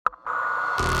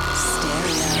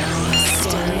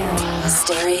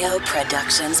Stereo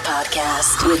Productions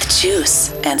Podcast with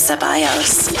Chus and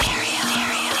Ceballos.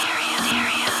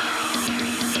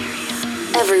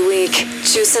 Every week,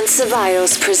 Chus and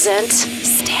Ceballos present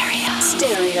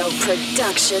Stereo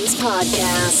Productions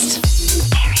Podcast.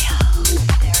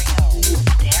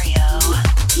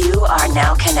 Stereo. You are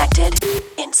now connected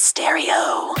in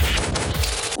stereo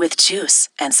with Chus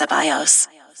and Ceballos.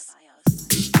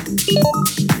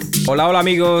 Hola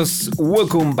amigos,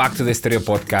 welcome back to the Stereo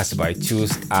Podcast by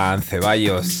Chus and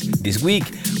Ceballos. This week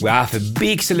we have a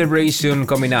big celebration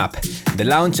coming up, the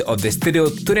launch of the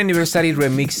STEREO2020 anniversary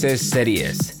REMIXED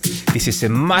series. This is a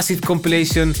massive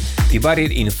compilation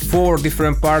divided in 4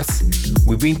 different parts.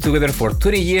 We've been together for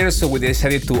 20 years, so we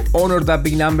decided to honor that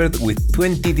big number with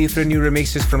 20 different new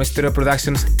remixes from Stereo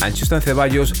Productions and Chus and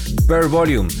Ceballos per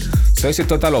volume. So it's a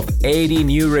total of 80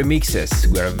 new remixes.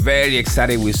 We are very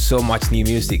excited with so much new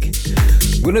music.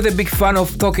 We're not a big fan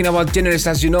of talking about genres,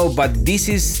 as you know, but this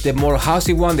is the more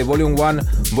housey one, the volume 1.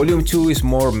 Volume 2 is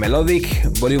more melodic,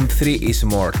 volume 3 is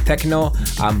more techno,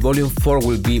 and volume 4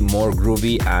 will be more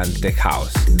groovy and tech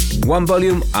house. 1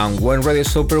 volume and 1 radio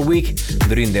show per week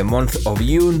during the month of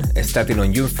June, starting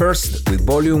on June 1st with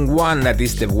volume 1, that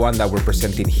is the one that we're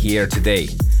presenting here today.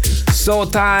 So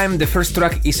time, the first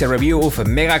track is a review of a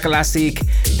mega classic.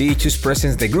 The Chus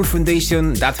presents the Groove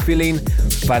Foundation, That Feeling,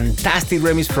 fantastic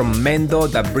remix from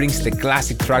Mendo that brings the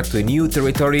classic track to a new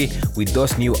territory with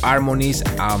those new harmonies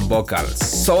and vocals.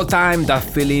 So time, That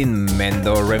Feeling,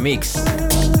 Mendo remix.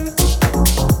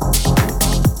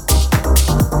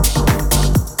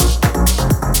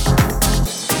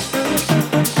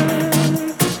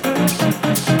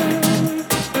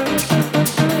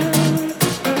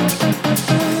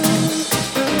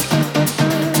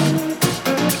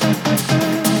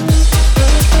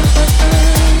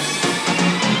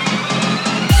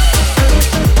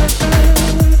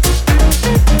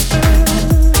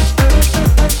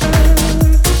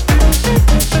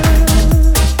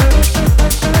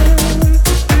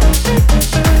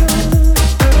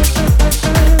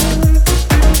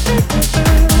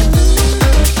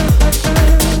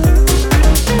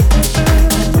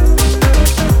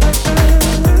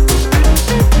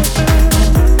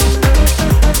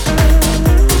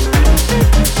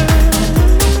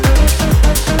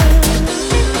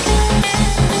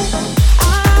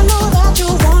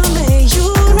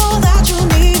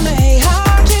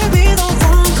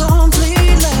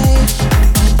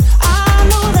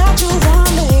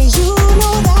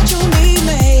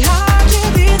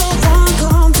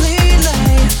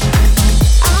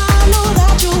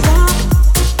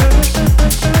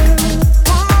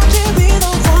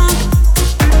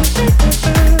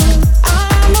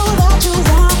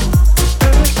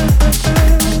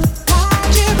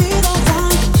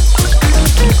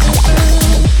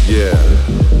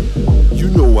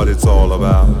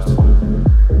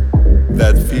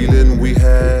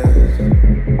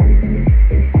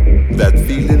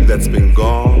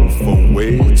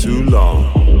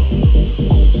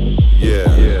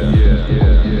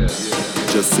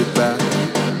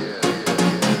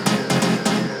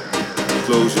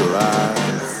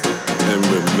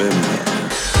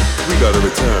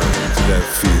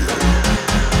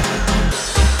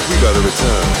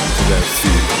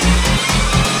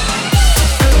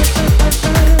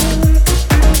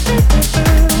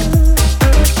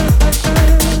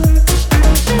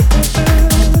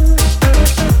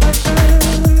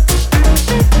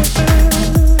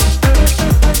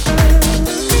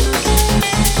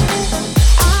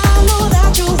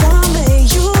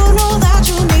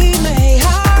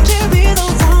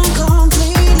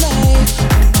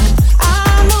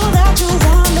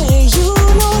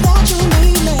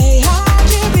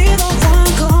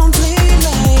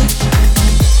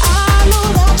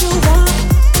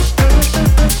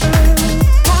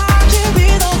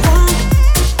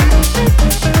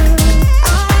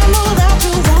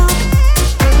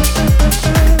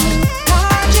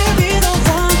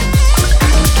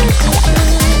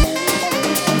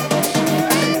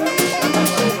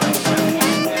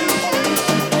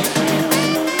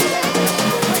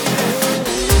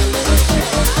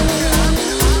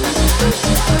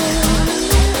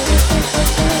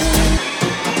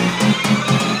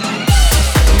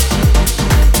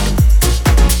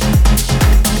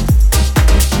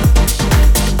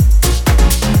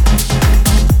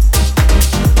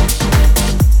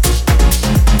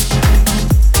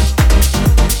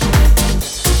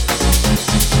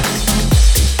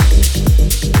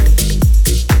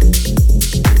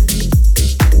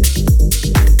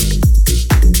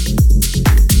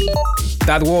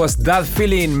 That was That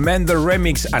Feeling, Mendel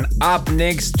remix, and up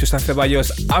next, Chus and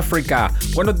Ceballos, Africa,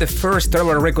 one of the first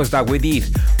travel records that we did,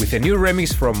 with a new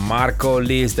remix from Marco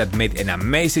Liz that made an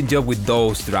amazing job with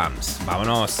those drums.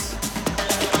 Vámonos!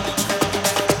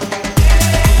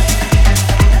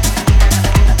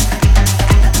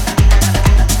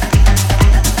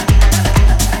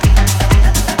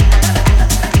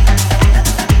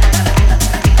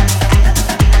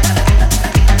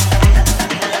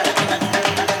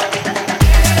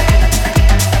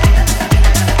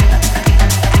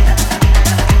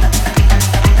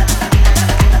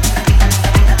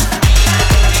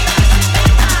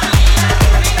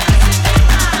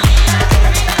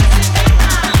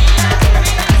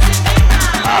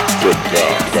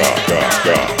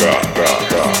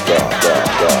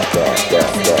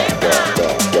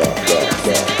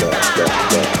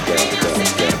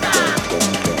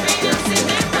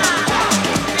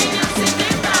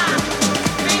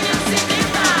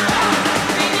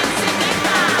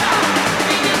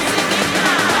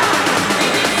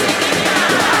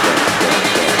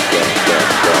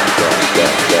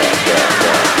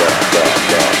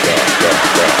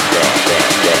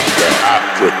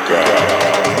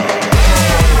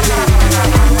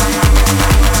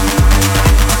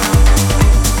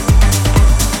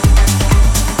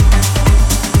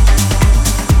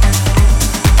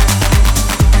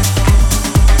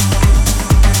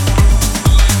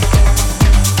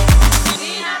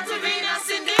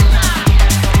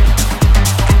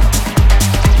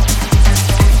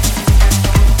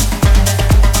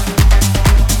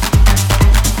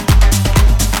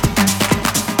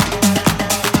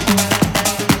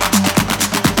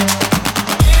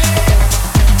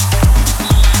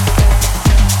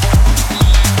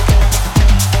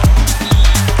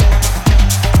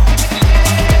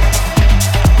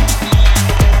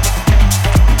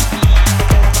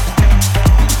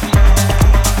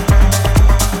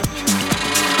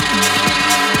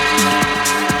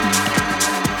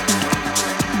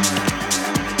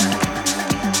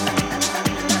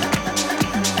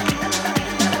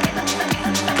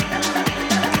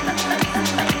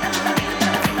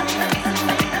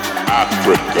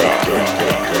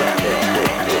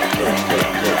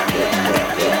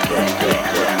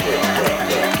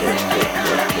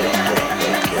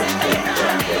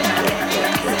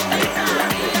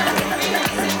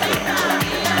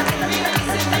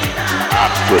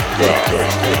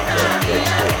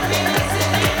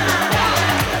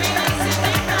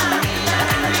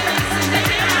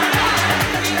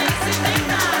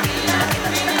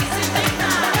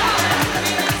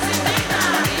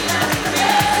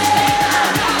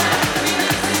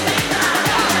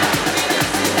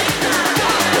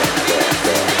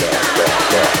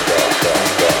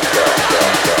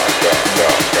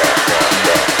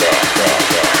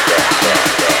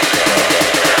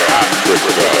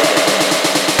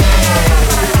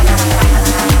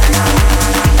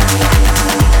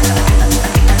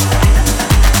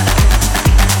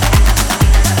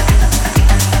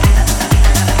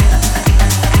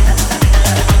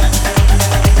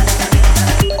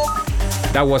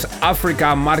 That was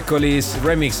Africa, Marcolis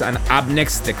remix, and up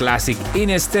next the classic In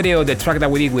Stereo, the track that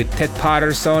we did with Ted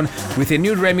Patterson, with a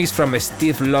new remix from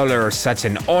Steve Lawler. Such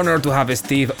an honor to have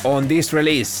Steve on this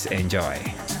release. Enjoy.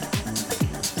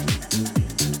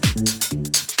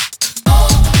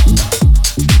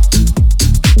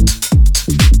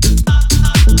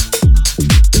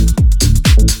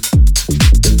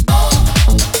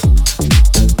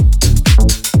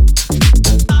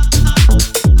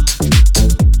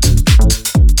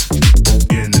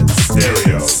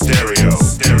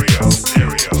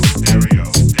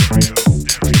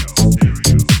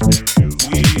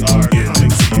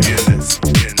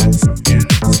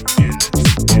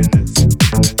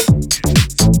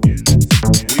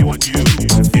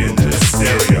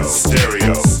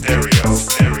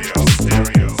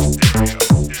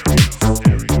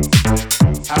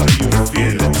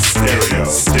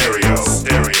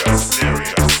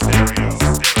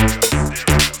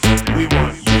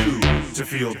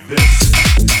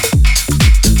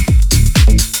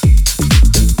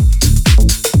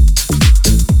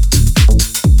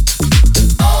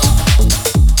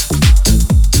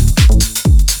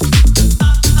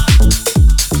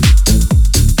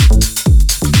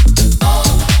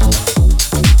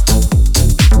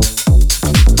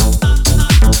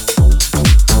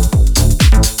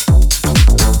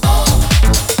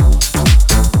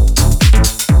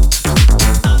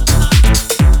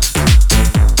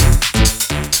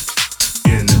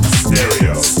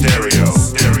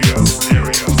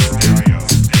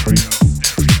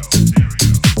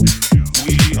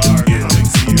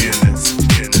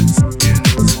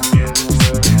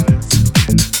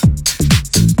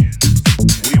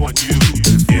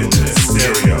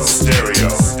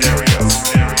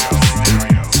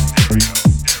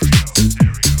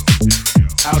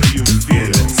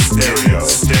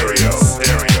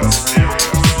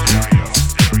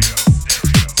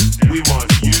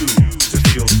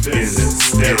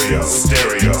 stereo,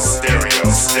 stereo, stereo,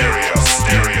 stereo,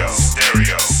 stereo,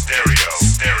 stereo,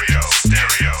 stereo,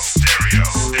 stereo,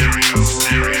 stereo,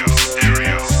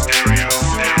 stereo, stereo,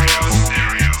 stereo, stereo,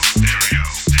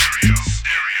 stereo,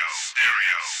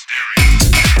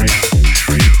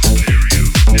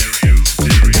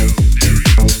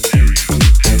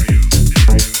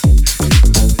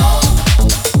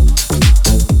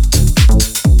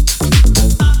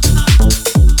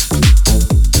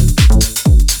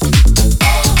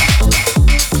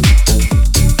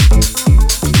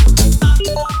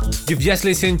 You've just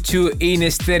listened to In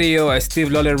Stereo, a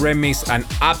Steve Lawler remix, and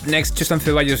up next, Chus and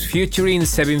Ceballos featuring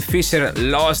Sevin Fisher,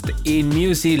 Lost in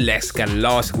Music. Let's get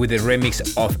lost with the remix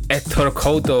of Héctor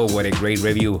Couto. What a great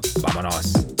review.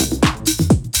 Vámonos.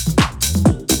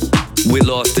 We're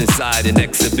lost inside an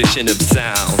exhibition of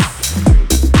sound.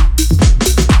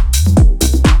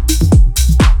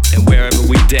 And wherever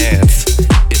we dance,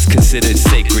 it's considered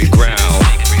sacred ground.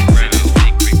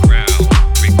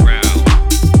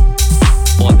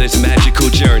 On this magical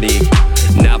journey,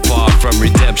 not far from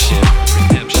redemption.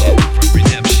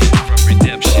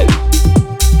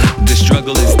 The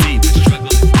struggle is deep,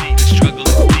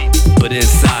 but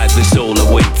inside the soul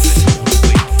awaits.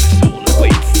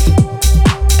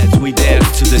 As we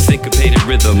dance to the syncopated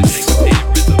rhythms,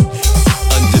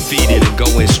 undefeated and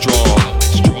going strong.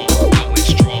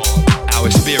 Our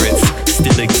spirits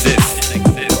still exist,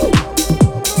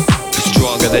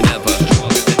 stronger than ever.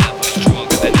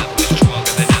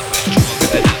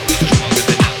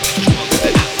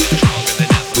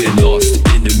 We're lost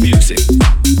in the music,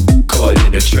 caught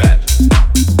in a trap.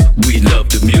 We love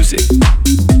the music,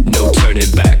 no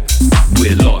turning back.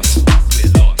 We're lost,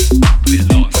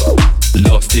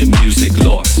 lost in music,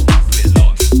 lost.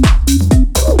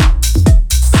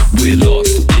 We're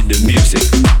lost in the music,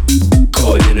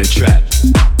 caught in a trap.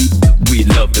 We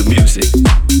love the music,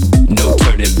 no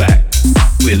turning back.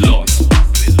 We're lost,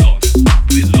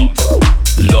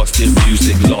 lost in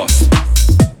music, lost.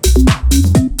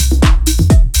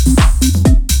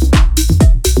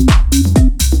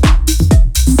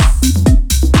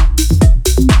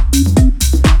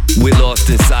 We're lost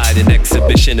inside an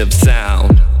exhibition of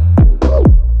sound.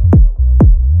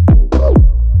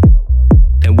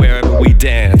 And wherever we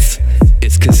dance,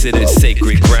 it's considered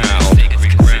sacred ground.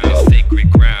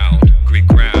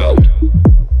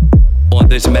 On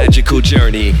this magical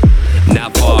journey,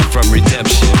 not far from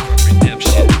redemption.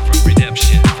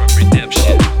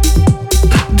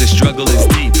 The struggle is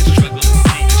deep,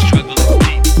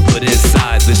 but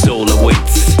inside the soul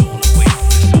awaits.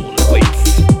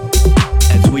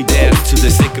 As we dance to the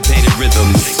syncopated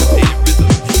rhythms,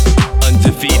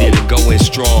 undefeated and going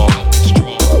strong.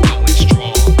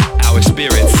 Our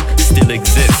spirits still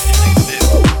exist,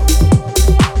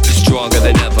 stronger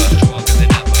than ever.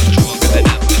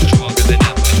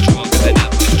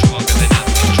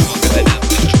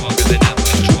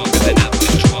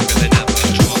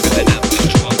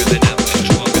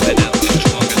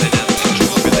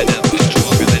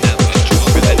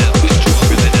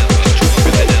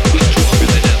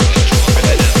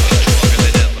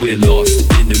 We're lost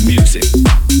in the music,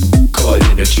 caught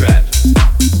in a trap.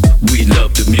 We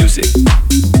love the music,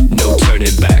 no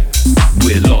turning back.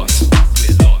 We're lost,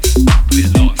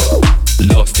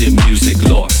 lost in music,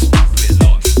 lost.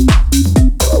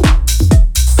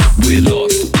 We're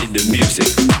lost in the music,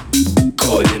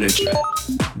 caught in a trap.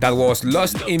 That was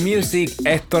Lost in Music,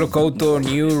 Héctor Couto,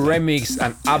 new remix.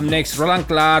 And up next, Roland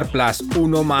Clark plus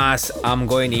Uno Más, I'm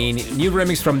Going In, new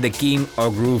remix from the King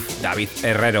of Groove, David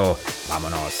Herrero.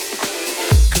 Vámonos.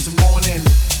 'Cause I'm going in,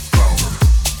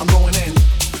 I'm going in,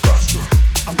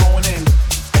 I'm going in,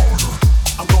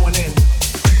 I'm going in.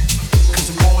 'Cause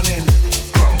I'm going in,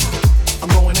 I'm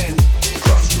going in,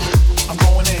 I'm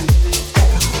going in,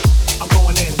 I'm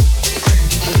going in.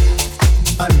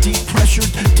 I'm deep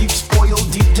pressured, deep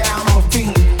spoiled, deep down on a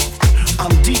fiend.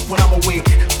 I'm deep when I'm awake,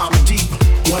 I'm deep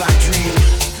when I dream.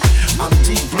 I'm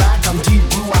deep black, I'm deep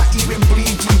blue, I even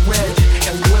bleed deep red.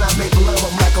 And when I make love,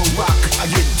 I'm like a rock, I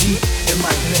get deep in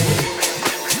my bed.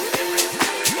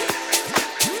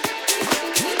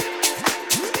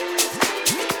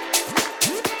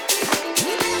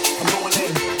 I'm going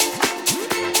in,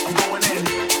 I'm going in,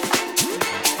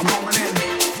 I'm going in,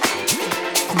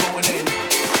 I'm going in.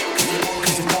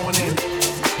 'Cause I'm going in,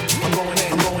 I'm going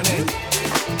in, I'm going in,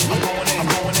 I'm going in, I'm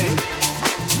going in,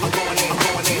 I'm going in, I'm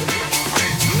going in.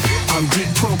 I'm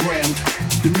deep programmed,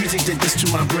 the music did this to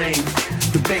my brain.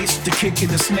 The bass, the kick, and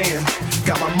the snare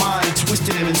got my mind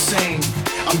twisted and insane.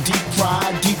 I'm deep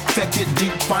fried, deep affected,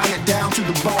 deep fire down to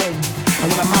the bone.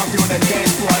 And when I'm out there on that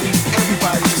dance floor, I need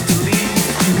everybody just to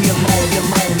leave me alone,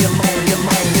 alone, alone,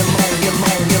 alone, alone,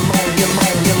 alone, alone,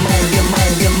 alone.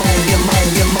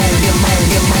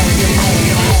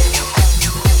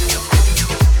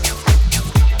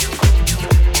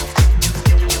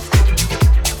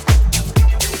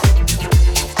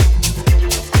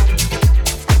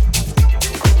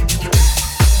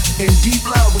 In deep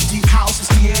love with deep house, it's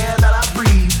the air that I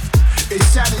breathe. It's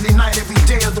Saturday night every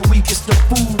day of the week. It's the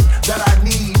food that I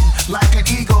need. Like an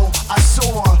eagle, I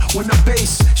soar when the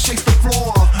bass shakes the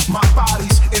floor. My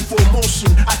body's in full motion.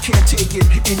 I can't take it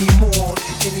anymore,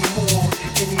 anymore,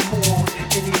 anymore,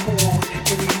 anymore,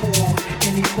 anymore, anymore,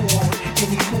 anymore,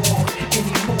 anymore,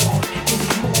 anymore,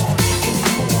 anymore.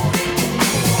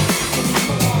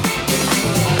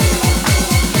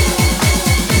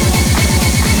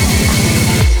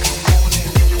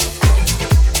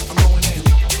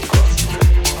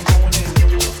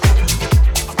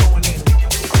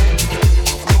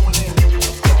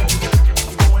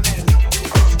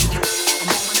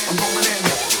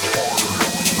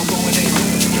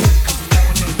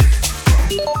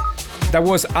 That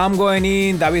was I'm Going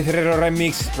In, David Herrero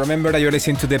remix. Remember that you're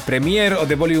listening to the premiere of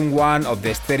the Volume 1 of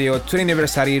the Stereo 20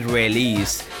 Anniversary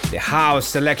release, the House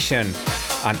Selection.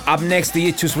 And up next,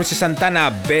 the Chus Roche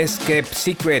Santana, Best Kept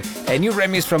Secret, a new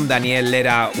remix from Daniel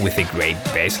Lera with a great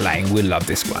bass line. We love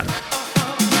this one.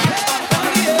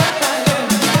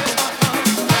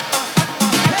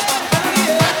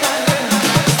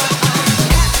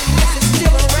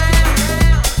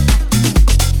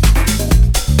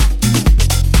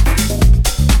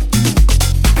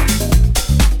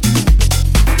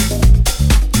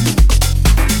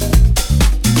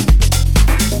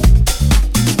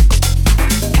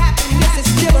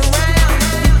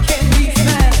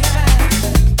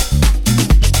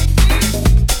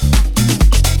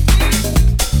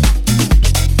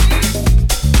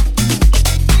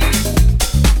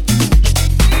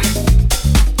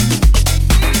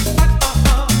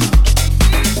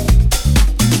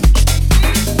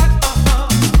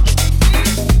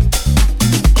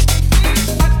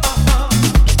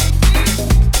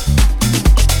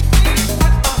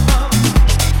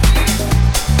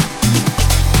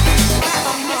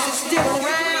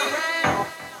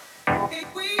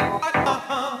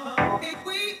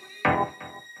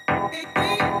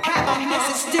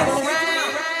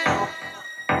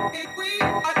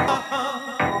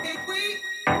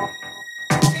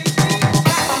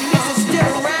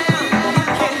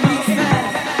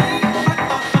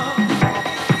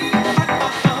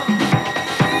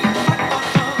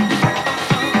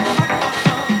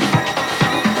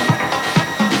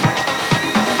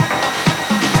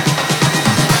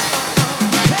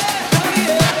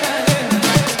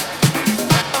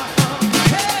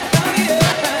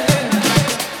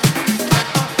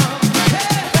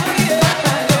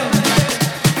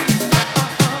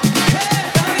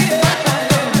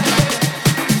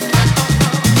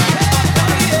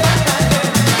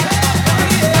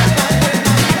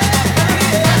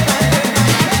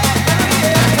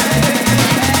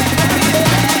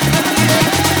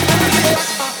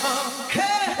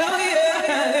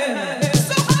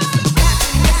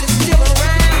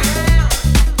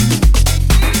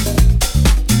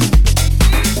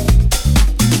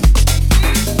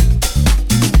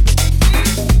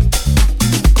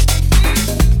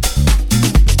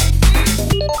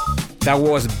 That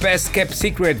was Best Kept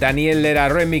Secret, Daniel Lera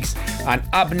remix. And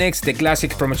up next, the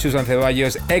classic from Chus and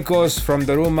Ceballos, Echoes from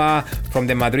Doruma, from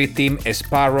the Madrid team,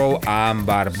 Sparrow and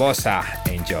Barbosa.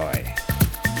 Enjoy.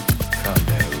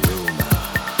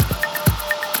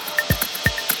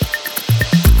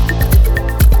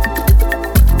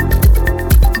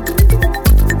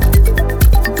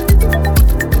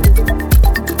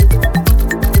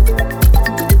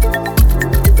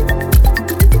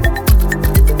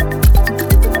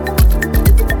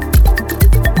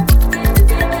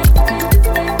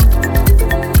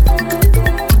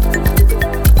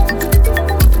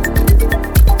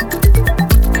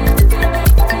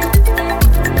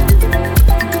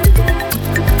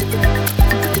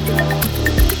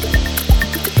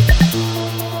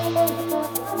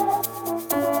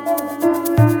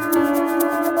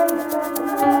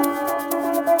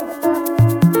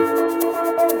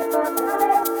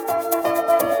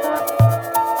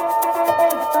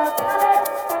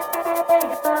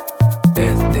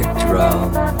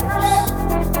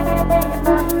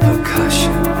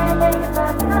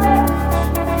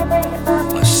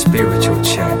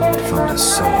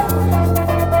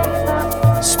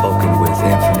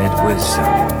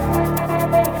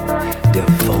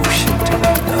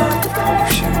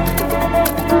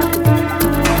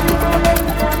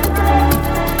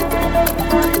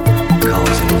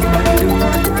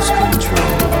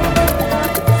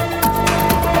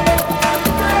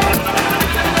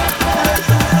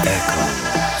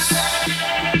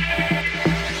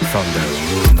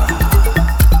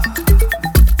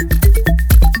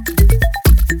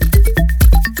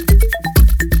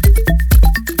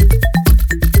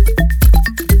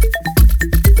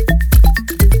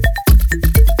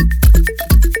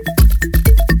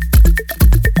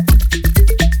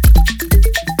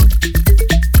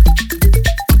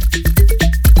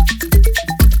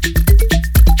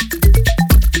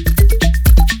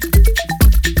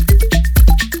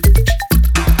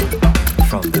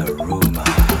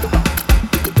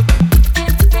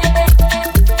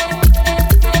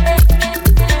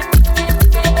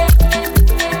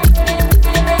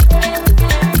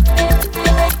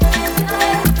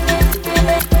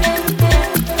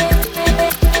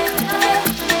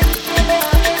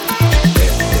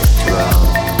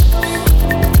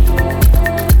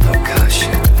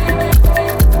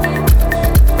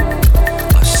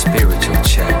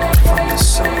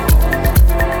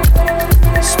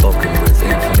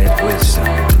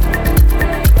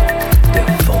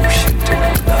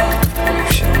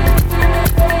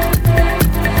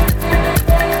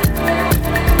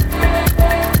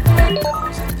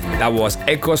 That was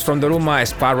Echoes from Doruma,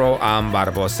 Sparrow and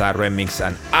Barbosa remix.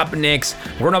 And up next,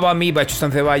 Run About Me by Chus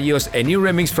and Ceballos, a new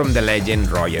remix from the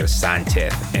legend Roger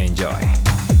Sanchez. Enjoy.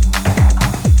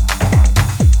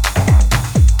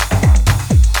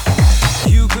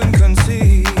 You can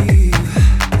conceive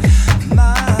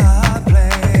my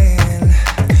plan.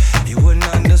 You wouldn't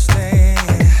understand.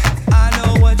 I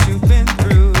know what you've been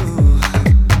through.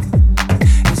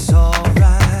 It's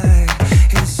alright.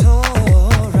 It's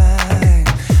alright.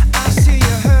 I see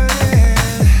you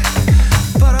hurting,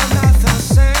 but I'm not the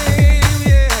same,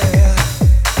 yeah.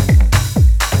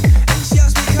 And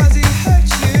just because he hurt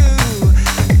you,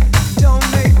 don't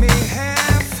make me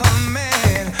half a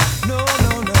man. No,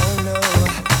 no, no, no.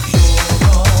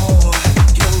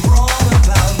 You're wrong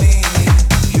about me.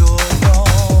 You're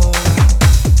wrong.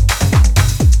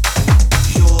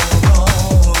 You're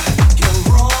wrong. You're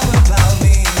wrong about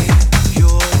me.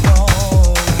 You're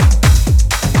wrong.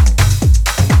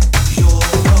 You're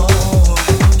wrong.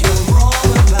 You're wrong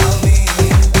about me.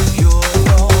 You're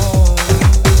wrong.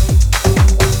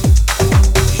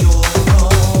 You're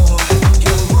wrong.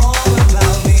 You're wrong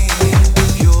about me.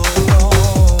 You're wrong.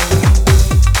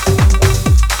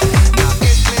 Now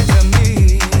listen to me,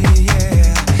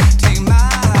 yeah. Take my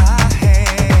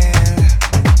hand,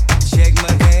 check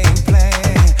my game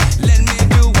plan. Let me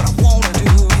do what I wanna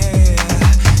do, yeah.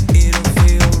 It'll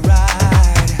feel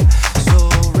right, so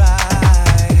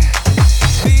right.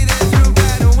 Be there through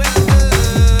bad weather,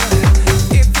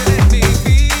 if you let me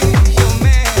be your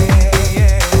man,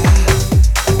 yeah.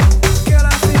 Girl,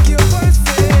 I think you're worth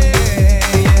it,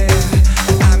 yeah.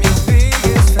 I'm your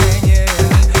biggest fan, yeah.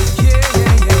 Yeah,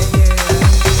 yeah,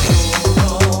 yeah,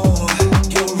 yeah.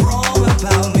 You're wrong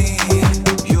about me.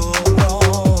 You're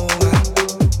wrong.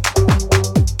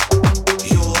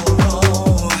 You're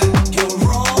wrong. You're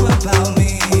wrong about me.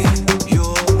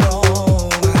 You're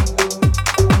wrong.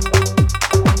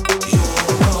 You're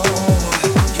wrong.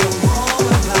 You're wrong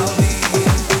about me. You're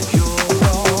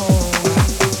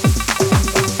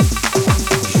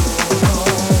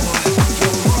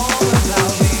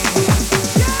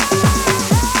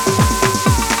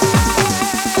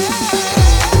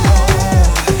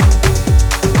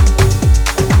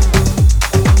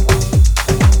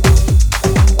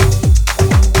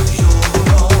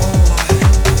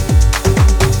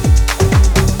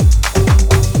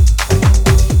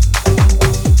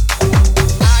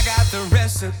I got the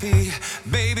recipe,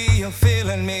 baby, you're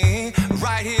feeling me.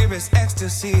 Right here is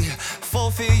ecstasy,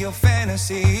 fulfill your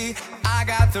fantasy. I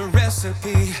got the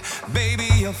recipe, baby,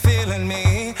 you're feeling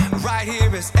me. Right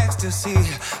here is ecstasy,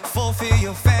 fulfill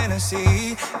your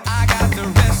fantasy. I got the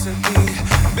recipe,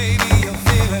 baby, you're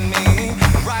feeling me.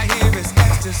 Right here is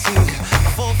ecstasy,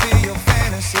 fulfill your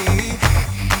fantasy.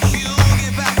 You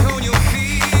get back on your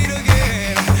feet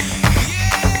again, yeah.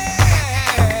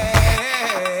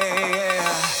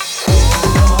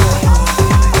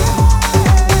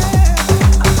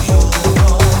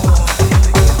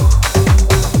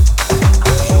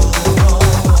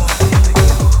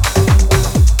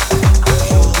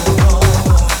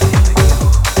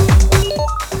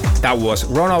 That was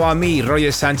Run About Me,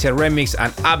 Roger Sanchez remix.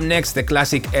 And up next, the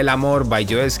classic El Amor by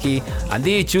Joelski and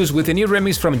DJ Chus with a new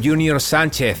remix from Junior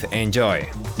Sanchez. Enjoy.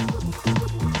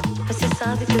 Você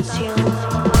sabe que eu te amo.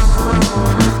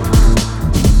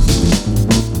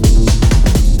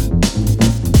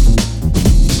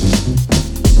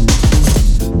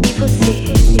 E você?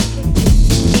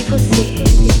 E você?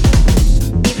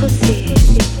 E você?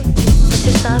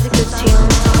 Você sabe que eu te amo.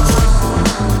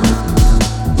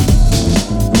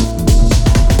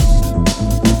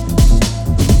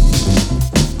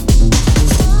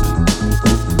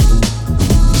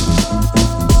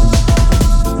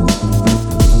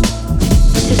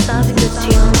 Você sabe que eu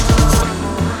te amo.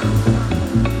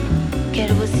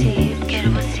 Quero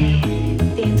você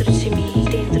dentro de mim,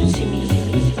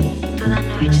 toda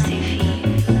noite sem fim.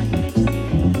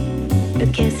 Eu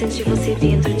quero sentir você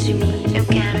dentro de mim. Eu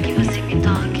quero que você me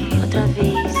toque outra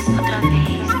vez, outra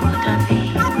vez, outra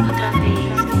vez, outra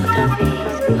vez, outra vez,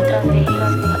 outra vez,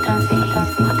 outra vez,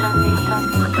 outra vez, outra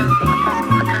vez.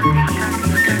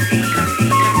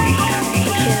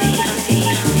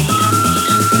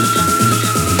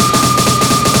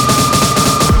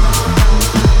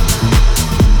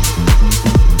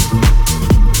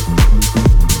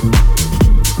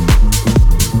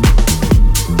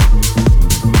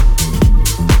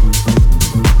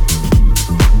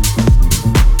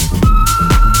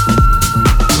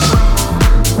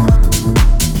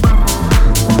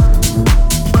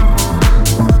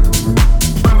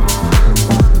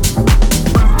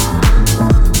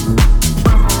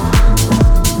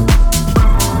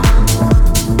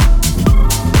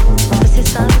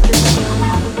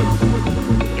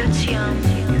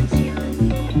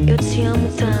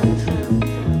 tanto,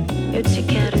 eu te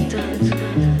quero tanto.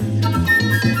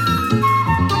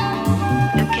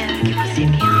 Eu quero que você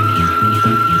me ame, ame,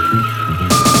 ame, ame,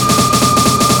 ame.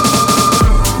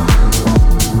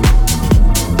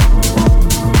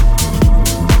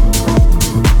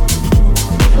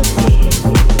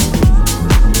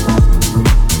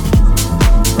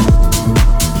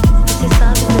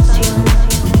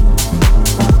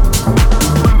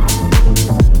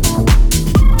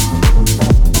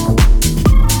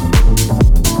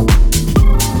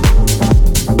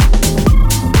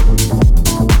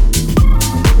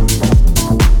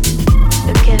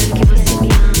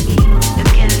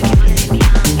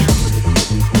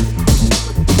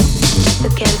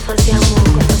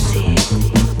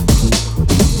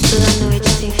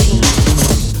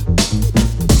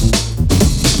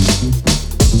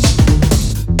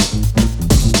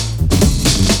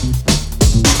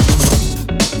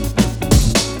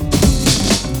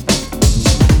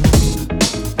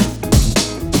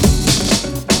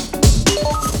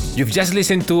 You've just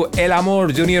listened to El Amor,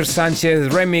 Junior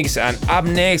Sanchez remix, and up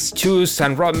next, Chus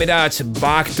and Rob Mirage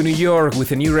back to New York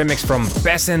with a new remix from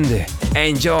Peasant.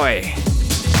 Enjoy!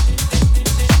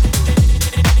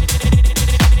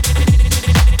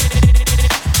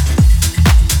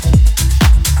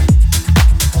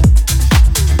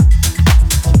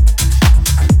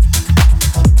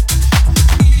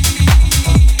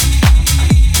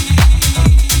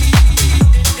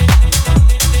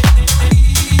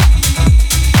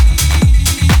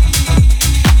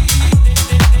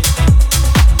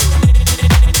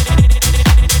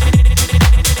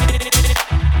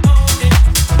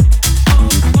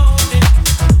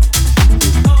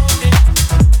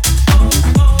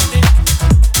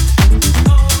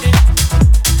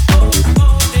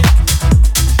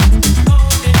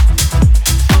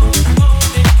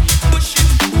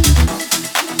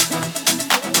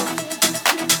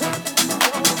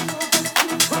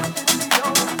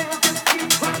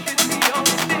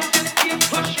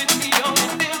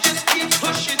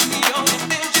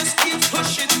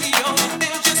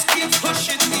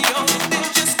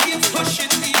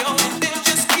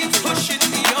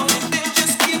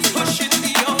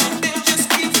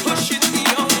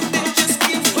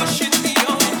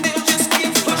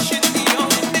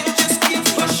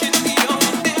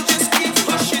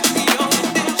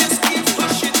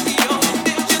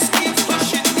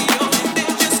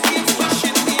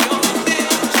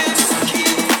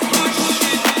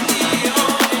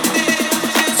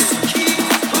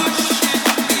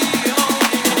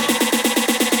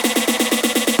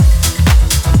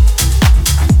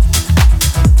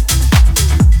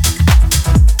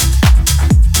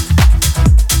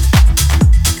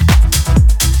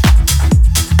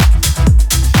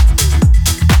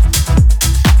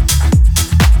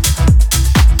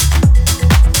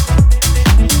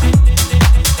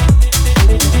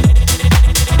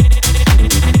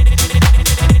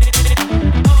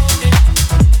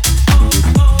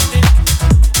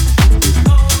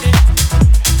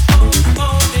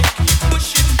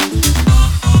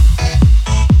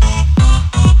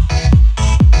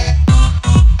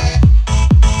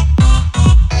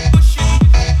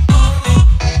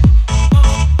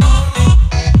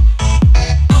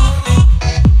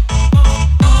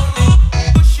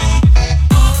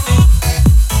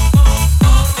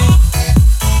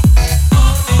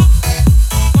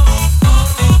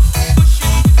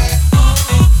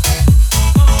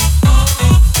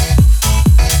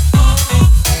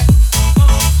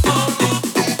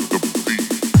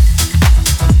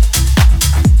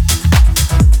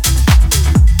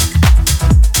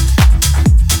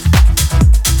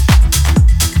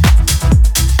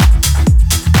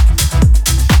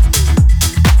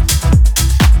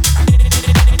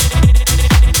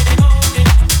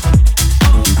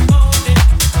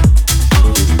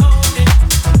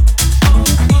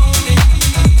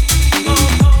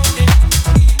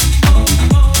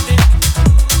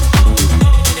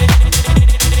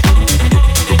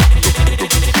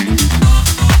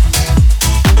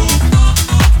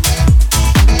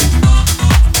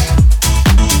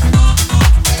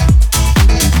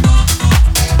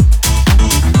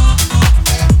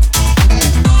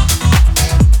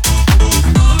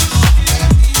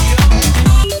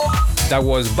 That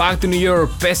was Back to New York,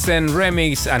 Peasant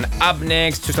remix, and up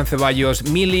next, Chus and Ceballos,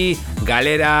 Mili,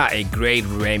 Galera, a great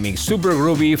remix, super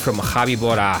groovy from Javi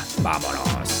Bora.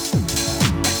 Vámonos.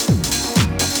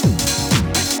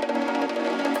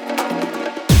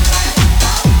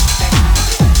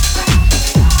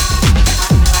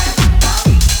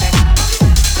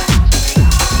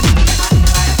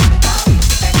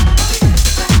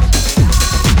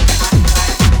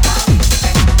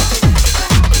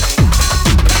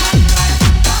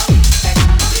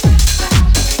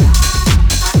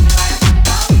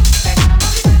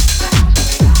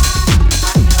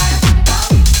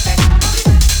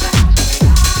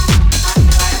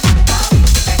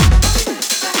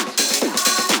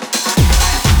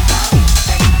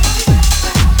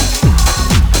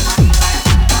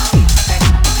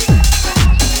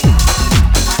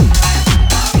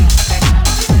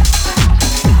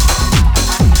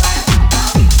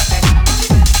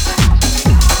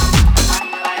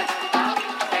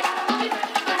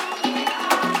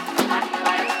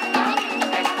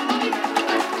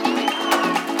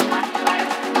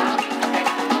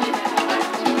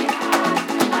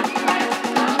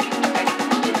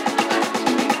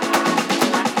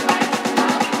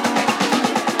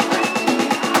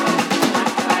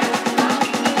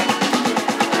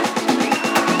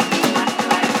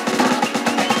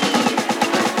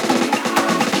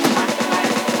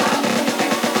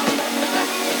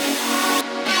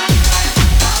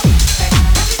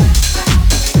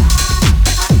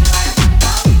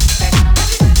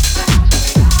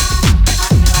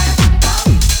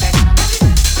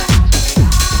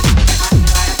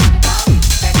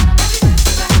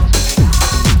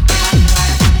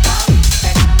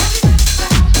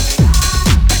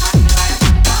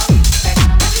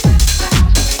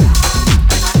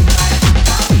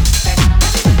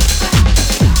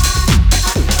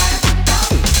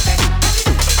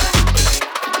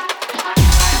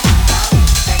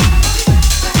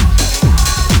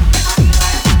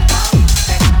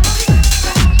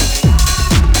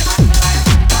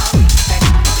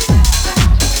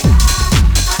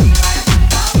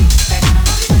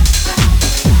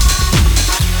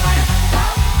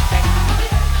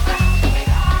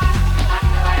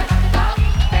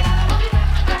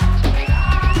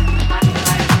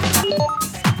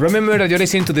 Remember that you're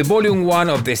listening to the Volume 1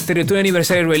 of the Stereo 20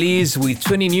 anniversary release with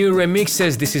 20 new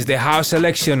remixes. This is the House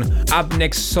selection. Up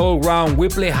next, Soul Round We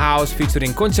Play House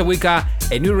featuring Concha Wicca,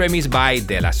 a new remix by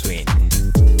De La Swing.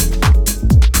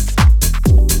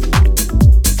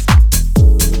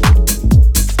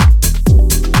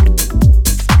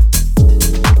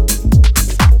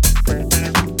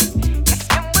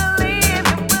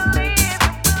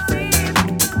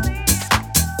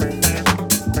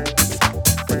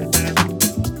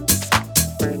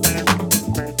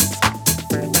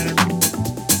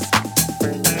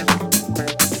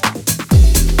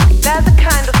 They're the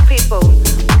kind of people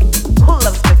who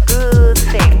love the good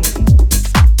things,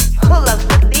 who love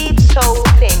the deep soul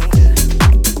things.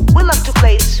 We love to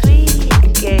play sweet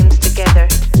games together,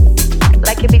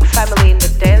 like a big family in the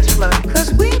dance floor.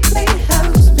 'Cause we play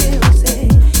house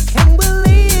music, and we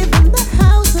live in the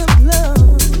house of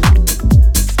love.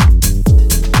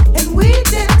 And we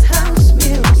dance house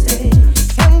music,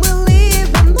 and we live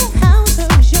in the house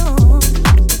of joy.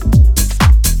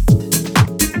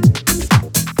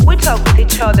 We talk with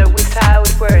each other without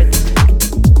words.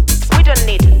 We don't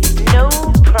need no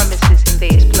promises in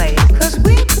this place. 'Cause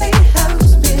we play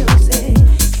house music,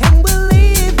 and we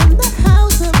live in the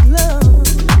house of love.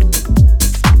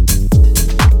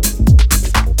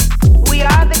 We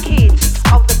are the kids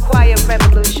of the quiet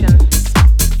revolution,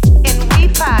 and we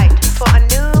fight for a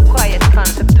new quiet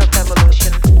concept of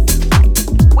evolution.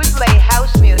 We play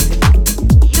house music,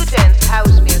 you dance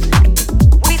house music,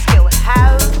 we feel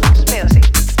house music.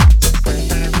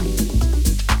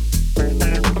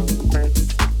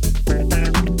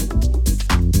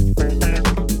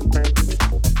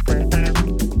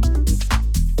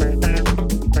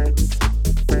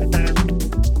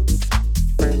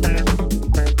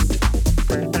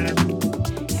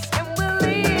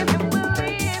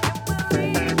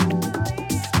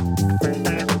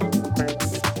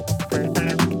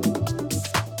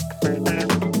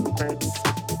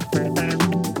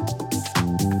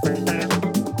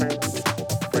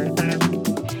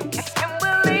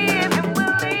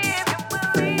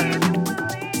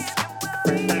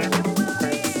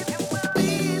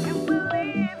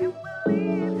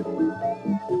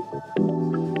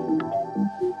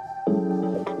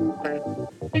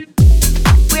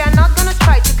 We are not gonna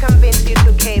try to convince you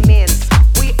to came in.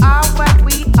 We are what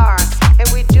we are, and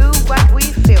we do what we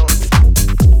feel.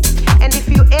 And if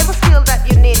you ever feel that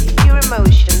you need your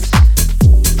emotions,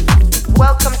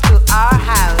 welcome to our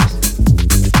house.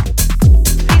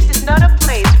 This is not a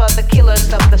place for the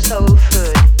killers of the soul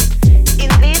food.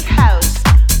 In this house,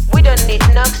 we don't need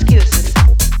no excuses.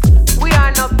 We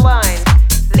are not blind.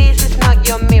 This is not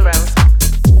your mirror.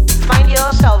 Find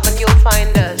yourself and you'll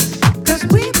find us. 'Cause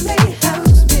we play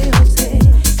house music,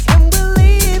 and we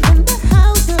live in the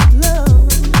house of love.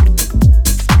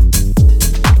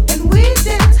 And we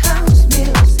dance house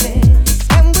music,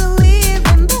 and we live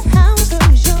in the house of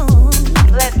joy.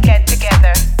 Let's get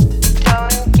together.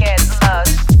 Don't get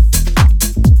lost.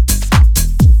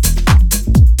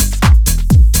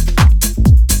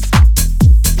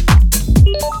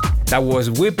 That was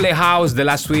We Play House, The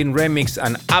Last Swing remix,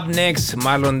 and up next,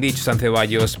 Marlon D, Chus and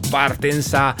Ceballos,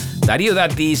 Partenza, Dario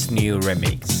Datti's new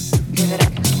remix. Give it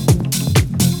up.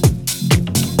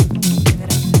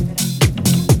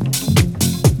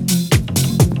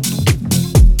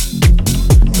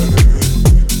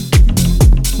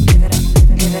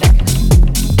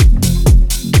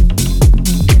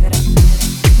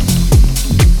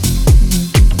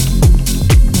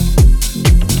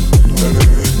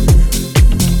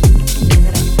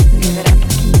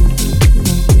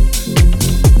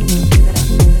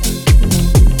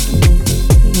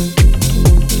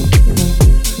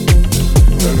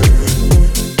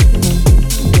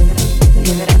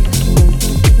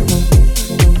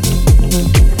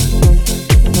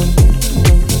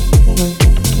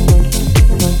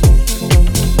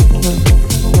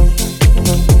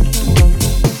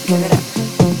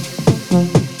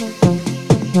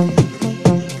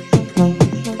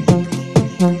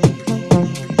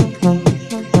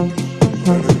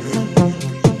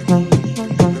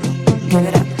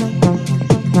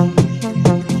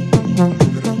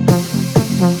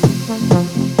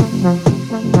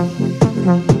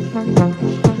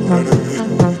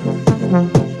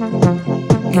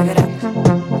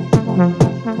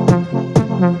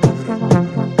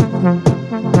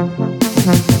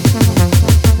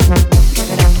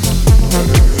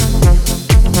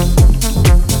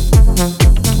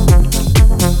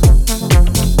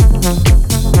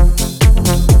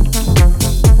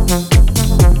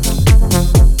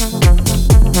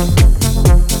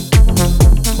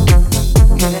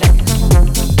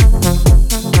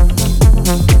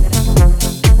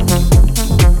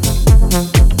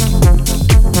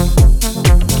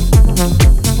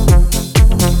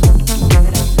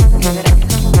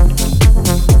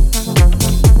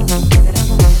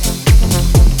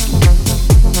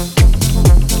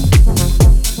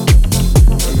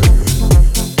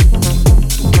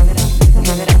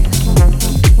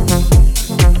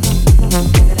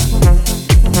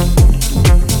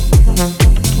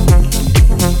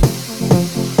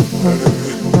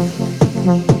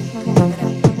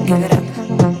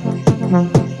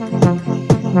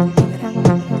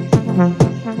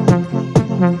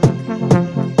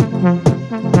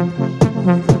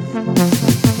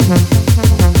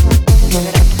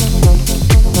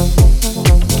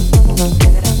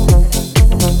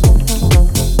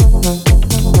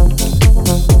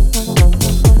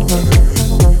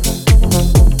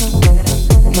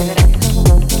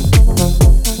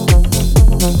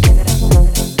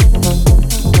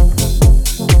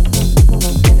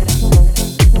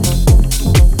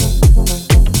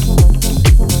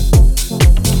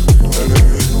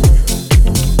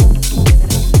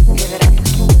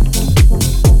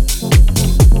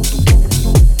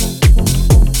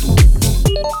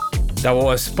 That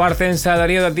was Parthens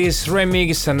Darío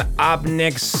remix, and up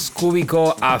next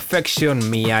Cubico Affection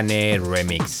Miane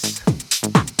remix.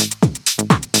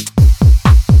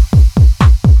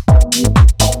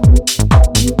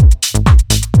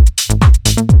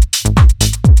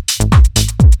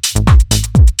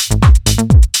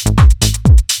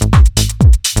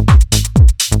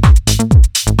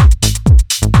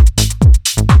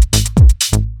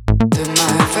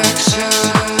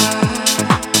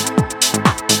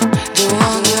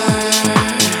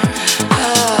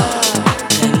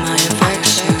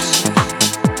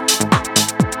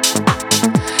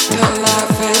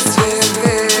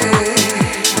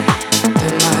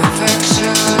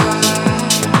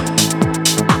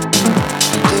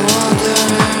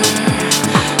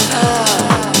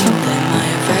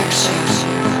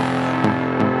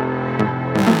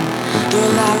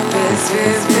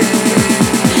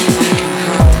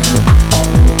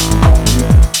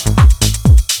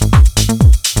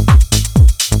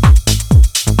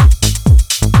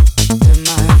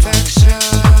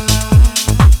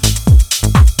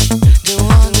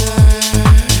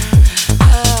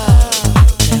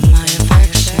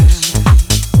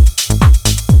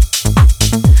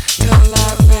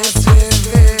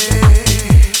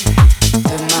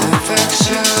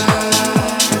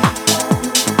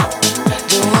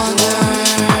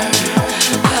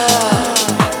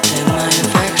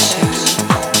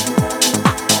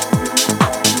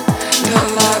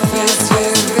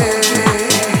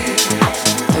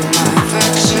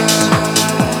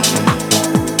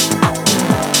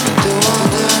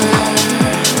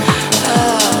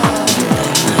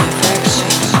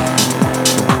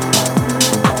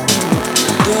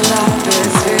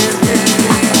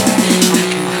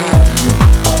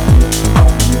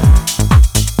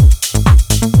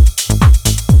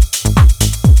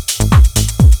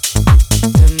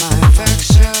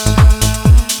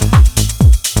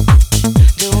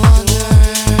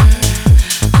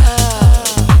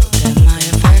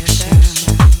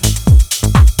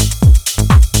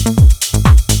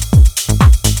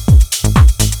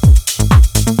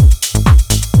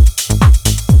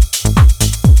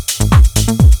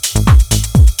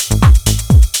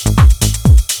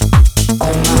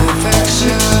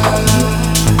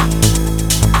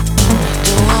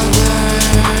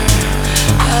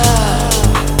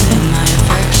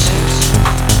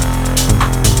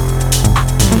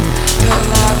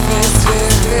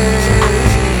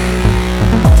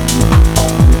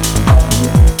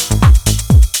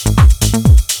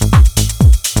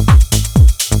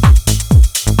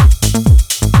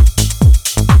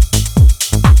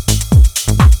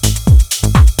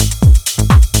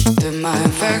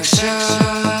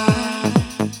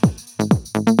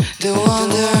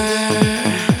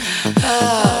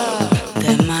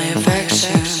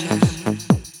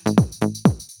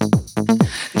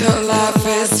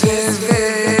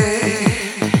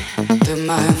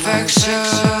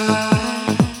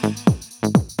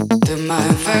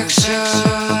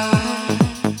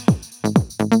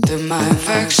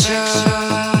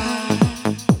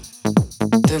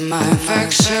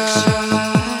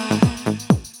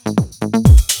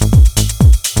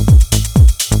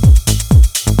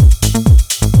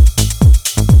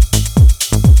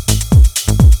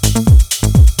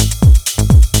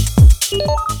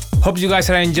 Hope you guys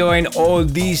are enjoying all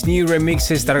these new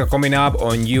remixes that are coming up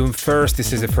on June 1st.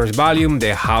 This is the first volume,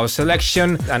 the House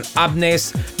Selection. And up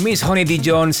next, Miss Honey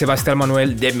Dijon, Sebastian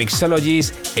Manuel, The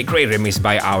Mixologies, a great remix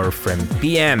by our friend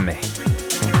PM.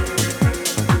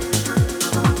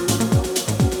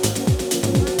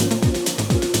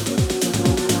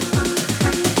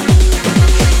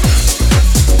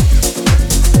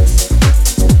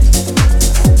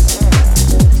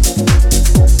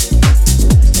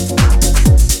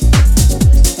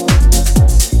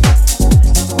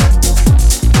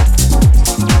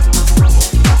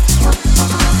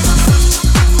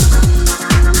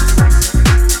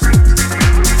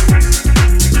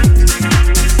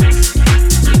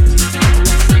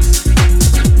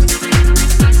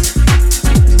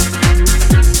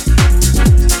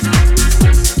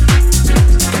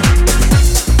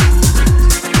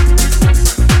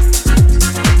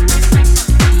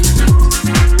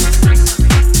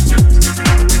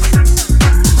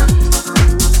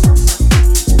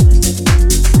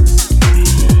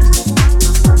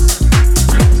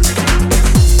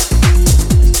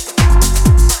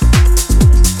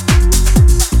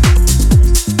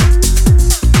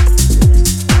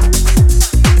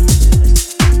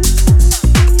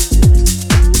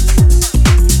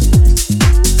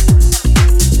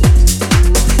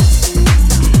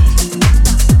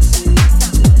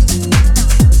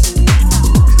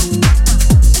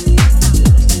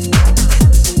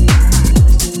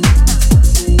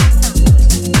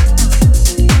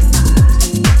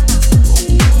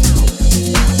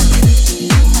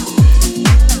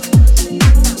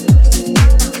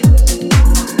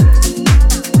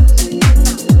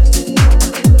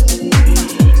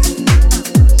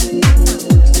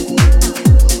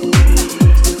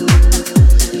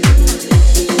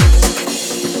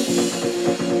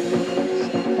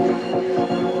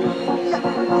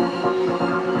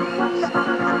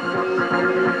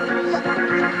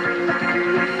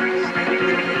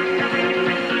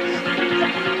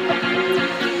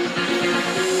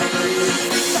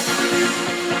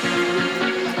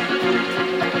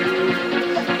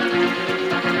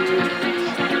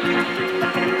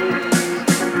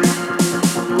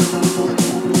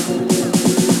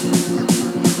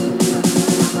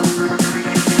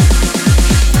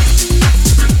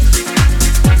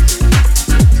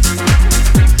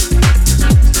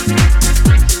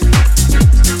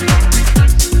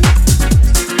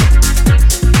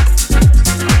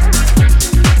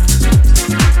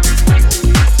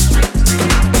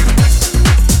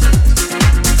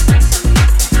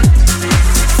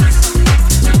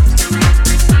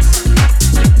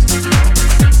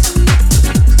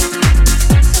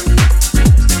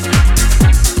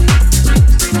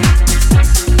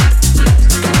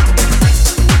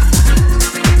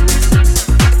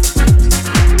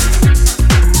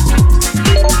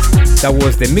 That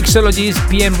was the Mixologist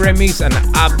PM remix, and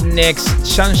up next,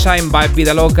 Sunshine by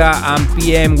Vida Loca and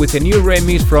PM with a new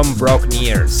remix from Brock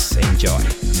Nears.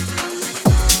 Enjoy.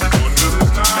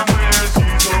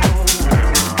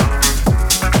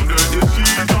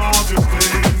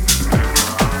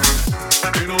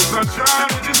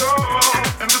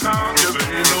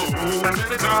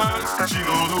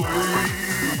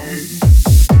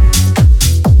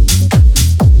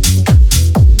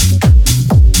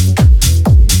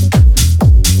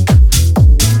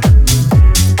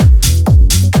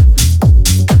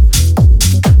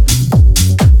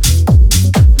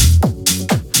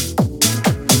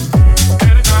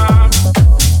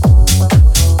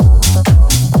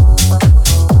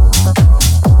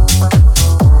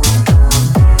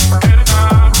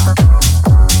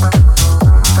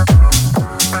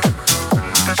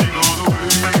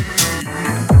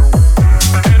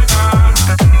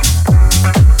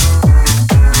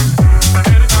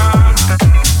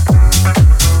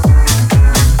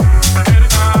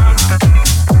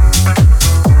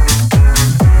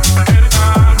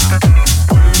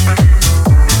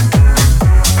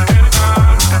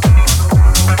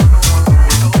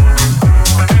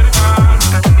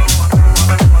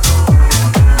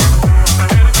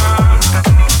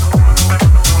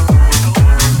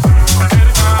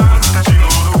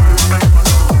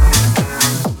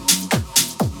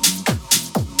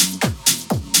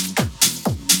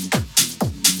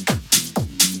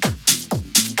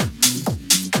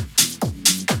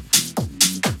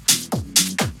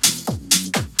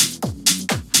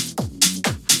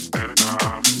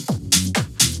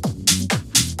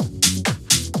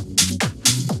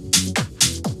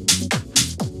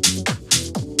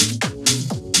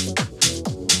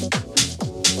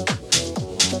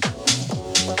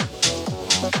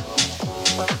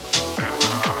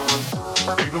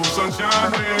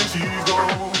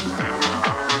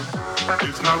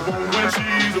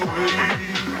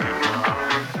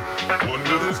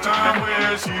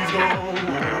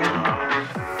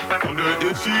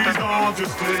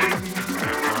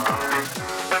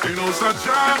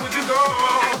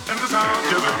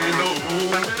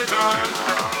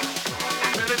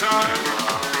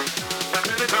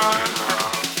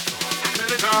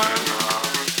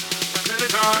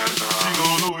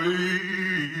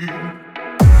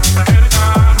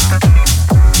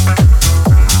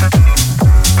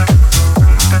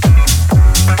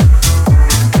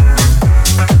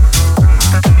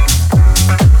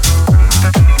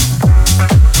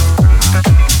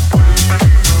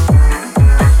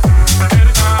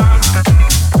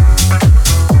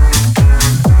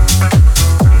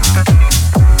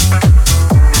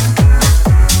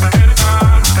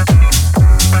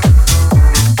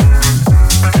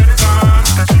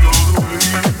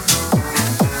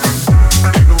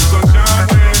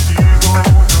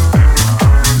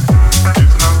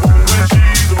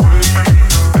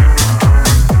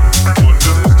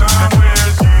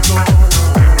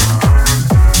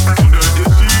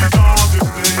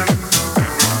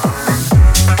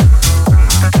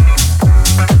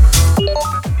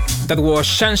 That was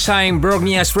Sunshine,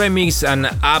 Brognia's remix, and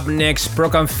up next,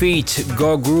 Proc and Feat,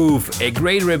 Go Groove, a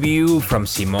great review from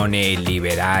Simone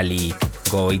Liberali.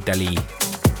 Go Italy.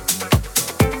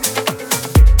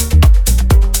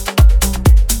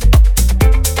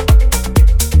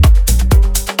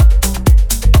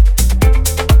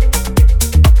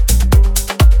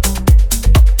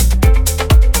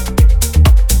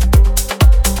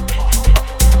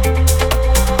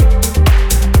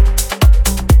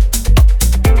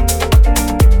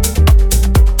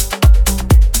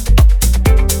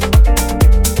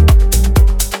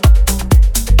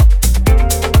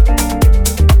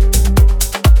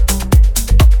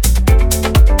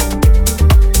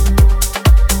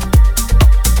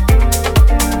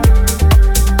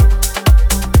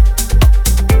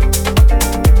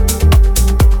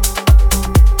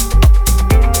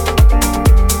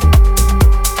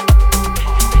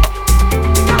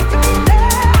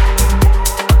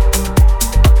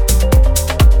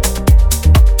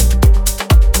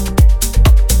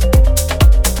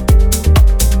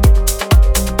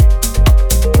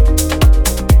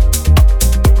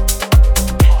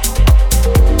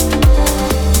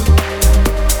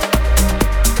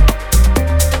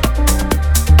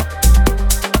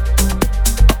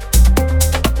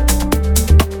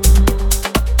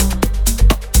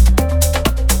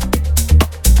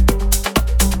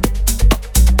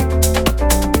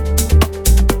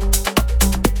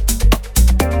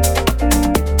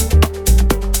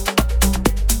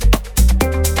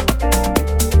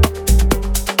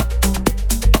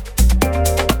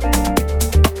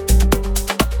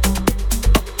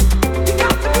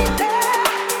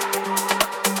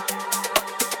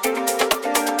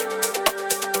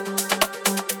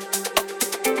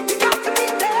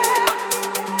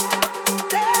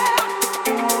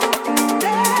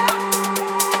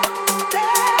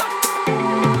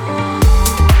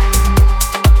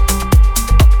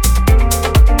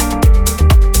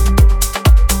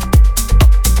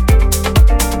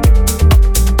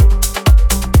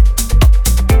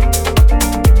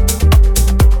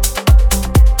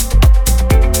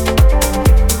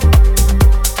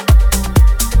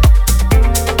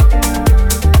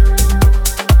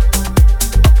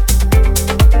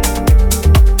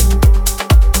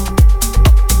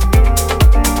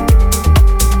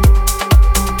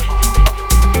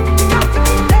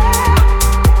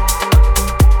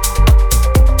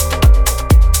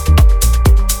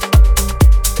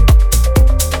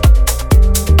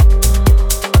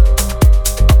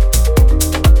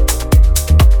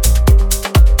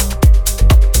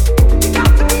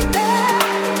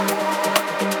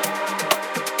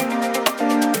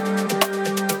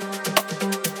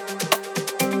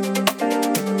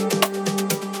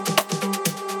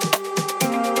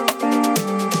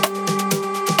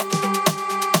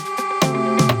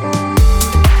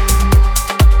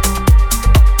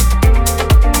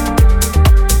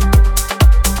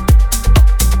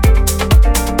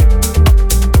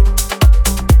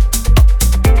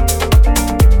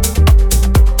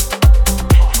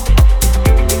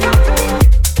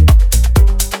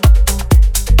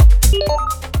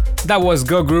 That was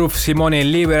Go Groove Simone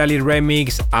Liberali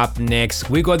remix. Up next,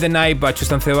 We Got the Night by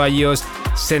Chus and Ceballos,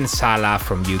 Sensala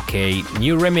from UK,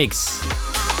 new remix.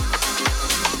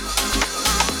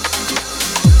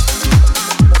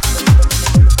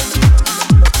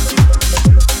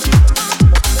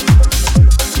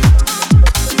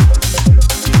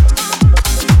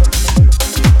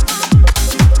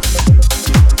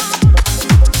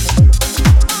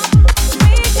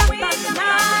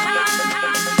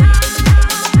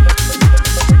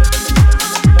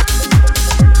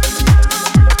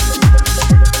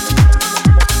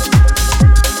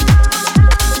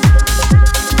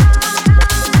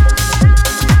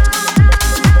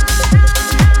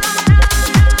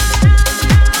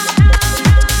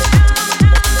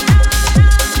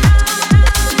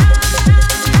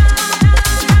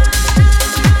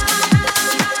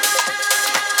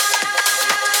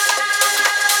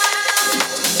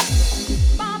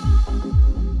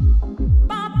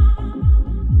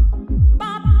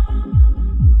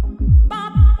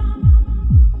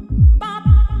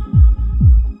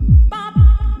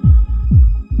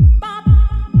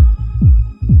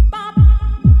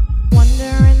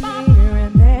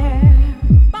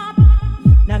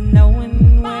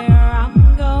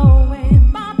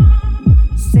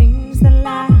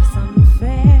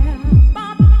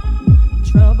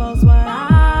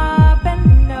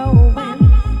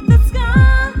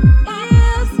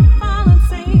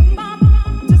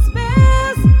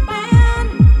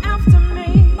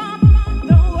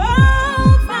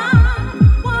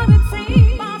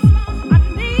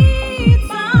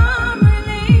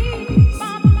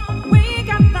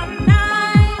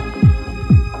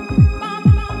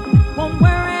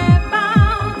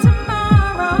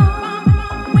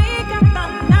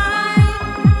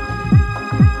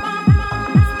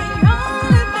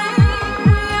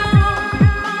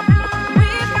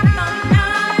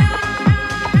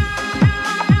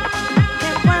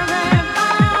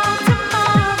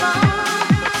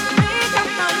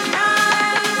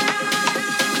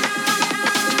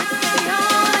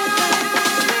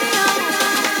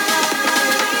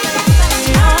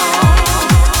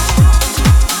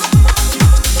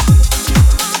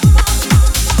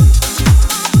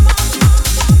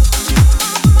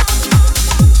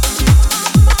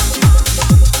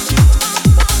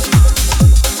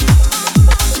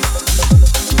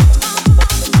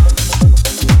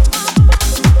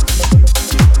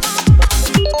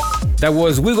 That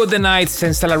was We Got the Night,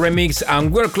 Sensala remix,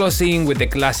 and we're closing with the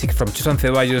classic from Chus and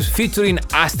Ceballos featuring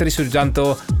Astrid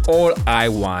Surjanto, All I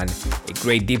Want, a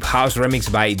great deep house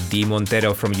remix by D.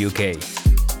 Montero from UK.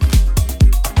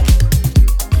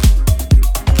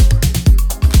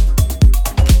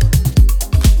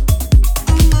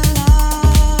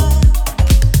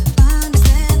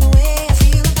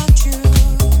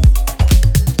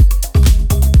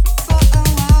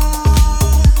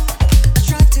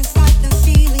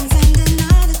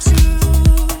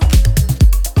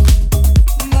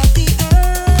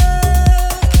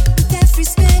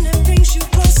 Brings you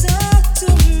closer to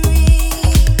me.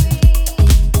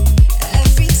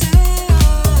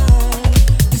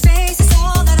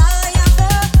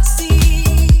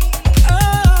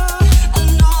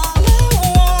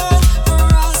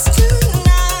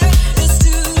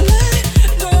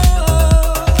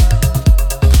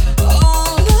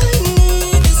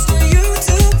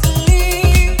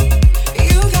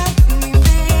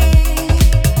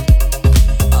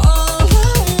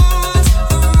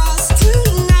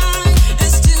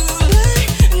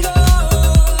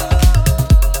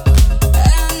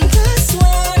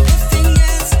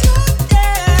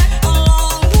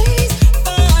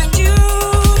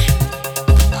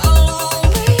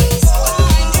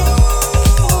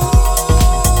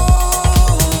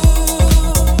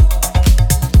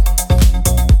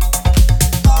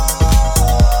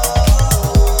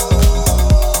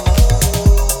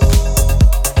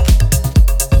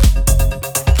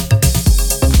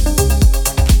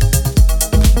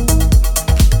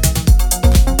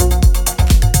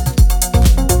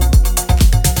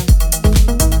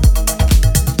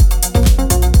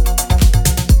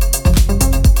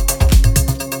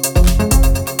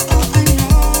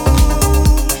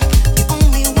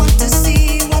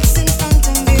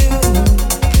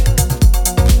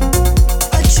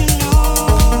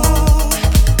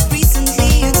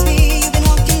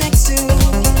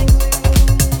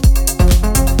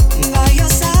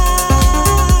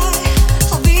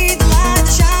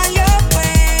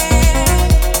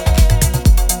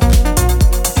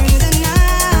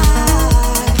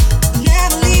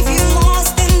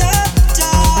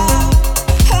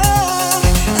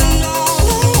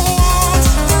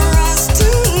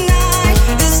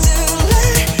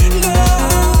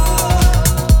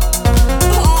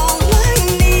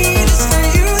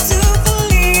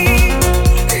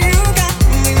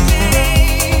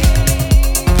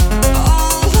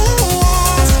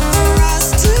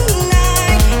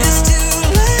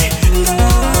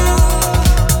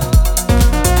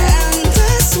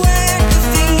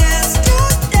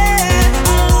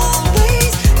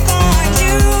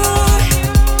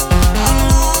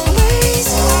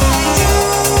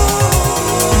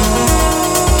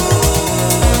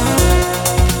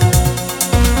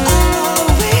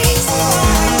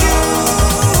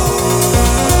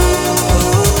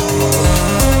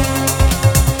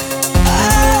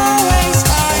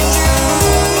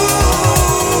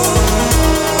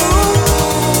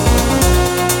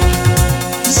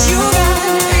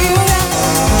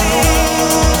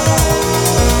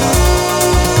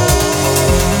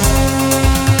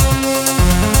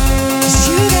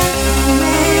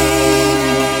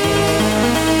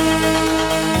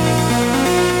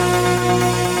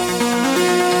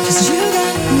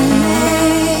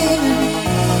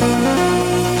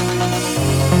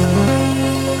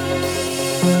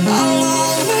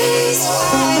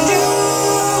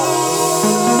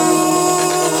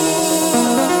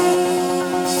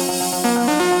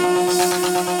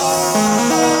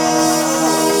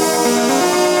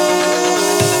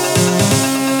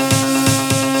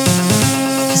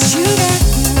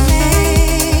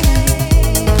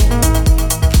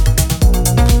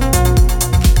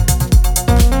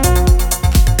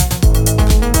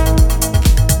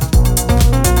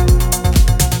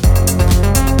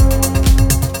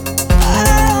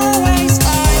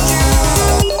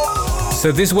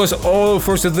 So this was all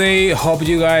for today. Hope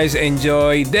you guys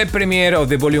enjoy the premiere of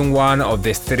the Volume 1 of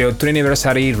the Stereo 20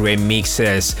 Anniversary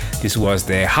Remixes. This was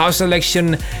the house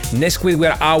selection. Next week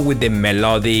we're out with the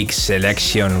melodic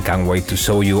selection. Can't wait to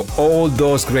show you all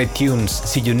those great tunes.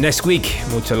 See you next week.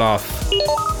 Mucho love.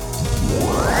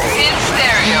 In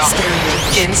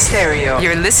stereo. In stereo.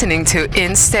 You're listening to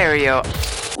In Stereo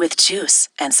with Chus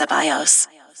and Ceballos.